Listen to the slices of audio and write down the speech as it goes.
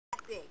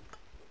big?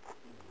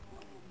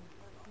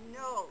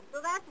 No. So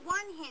that's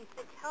one hint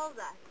that tells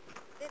us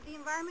that the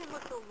environment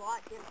looks a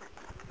lot different.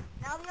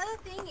 Now the other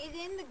thing is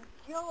in the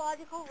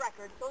geological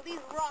record, so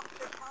these rocks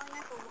are telling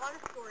us a lot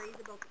of stories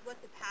about what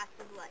the past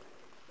is like.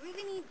 Do we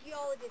have any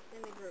geologists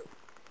in the group?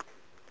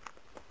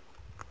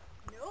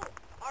 No.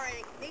 Alright,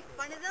 I can make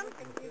fun of them.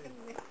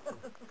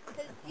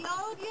 Because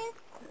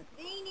geologists,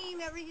 they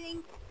name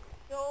everything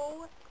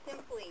so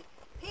simply.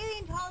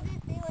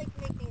 Paleontologists, they like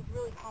to make things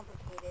really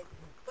complicated.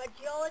 But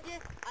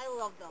geologists, I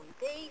love them.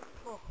 It's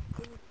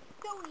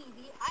so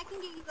easy. I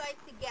can get you guys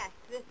to guess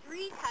the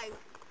 3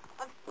 types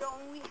of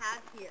stone we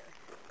have here.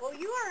 Well,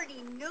 you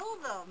already know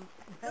them,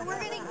 so we're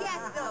going to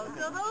guess those.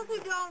 So those who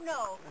don't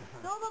know,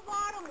 so the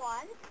bottom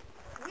one,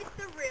 with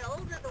the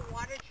rills or the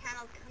water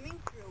channels coming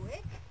through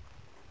it,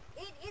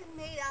 it is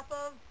made up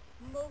of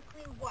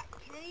mostly what?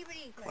 Can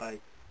anybody? Clay.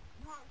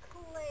 Not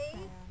clay.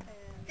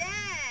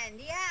 Sand,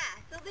 yeah.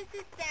 So this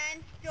is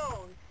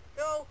sandstone.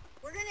 So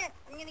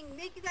I'm gonna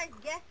make you guys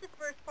guess the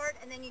first part,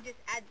 and then you just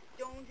add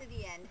stone to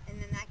the end, and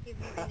then that gives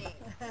you the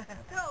name.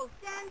 So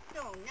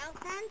sandstone. Now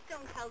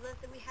sandstone tells us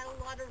that we had a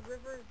lot of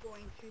rivers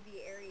going through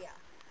the area.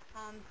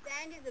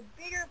 Sand is a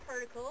bigger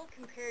particle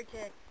compared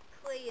to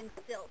clay and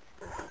silt,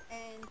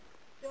 and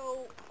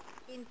so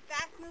in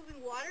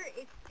fast-moving water,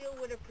 it still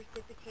would have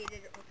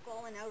precipitated or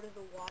fallen out of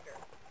the water.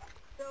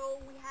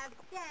 So we have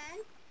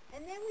sand.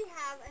 And then we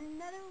have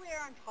another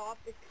layer on top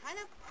that's kind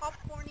of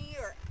popcorny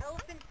or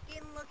elephant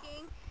skin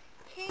looking.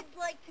 Kids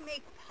like to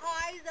make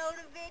pies out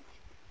of it.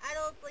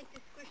 Adults like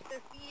to squish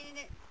their feet in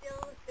it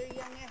still if they're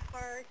young at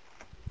heart.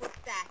 What's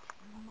that?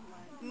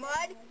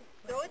 Mud?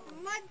 So it's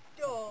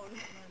mudstone.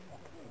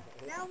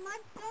 Now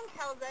mudstone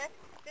tells us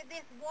that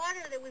this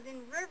water that was in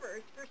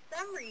rivers for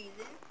some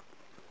reason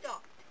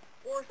stopped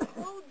or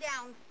slowed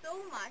down so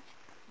much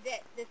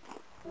that the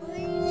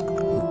clay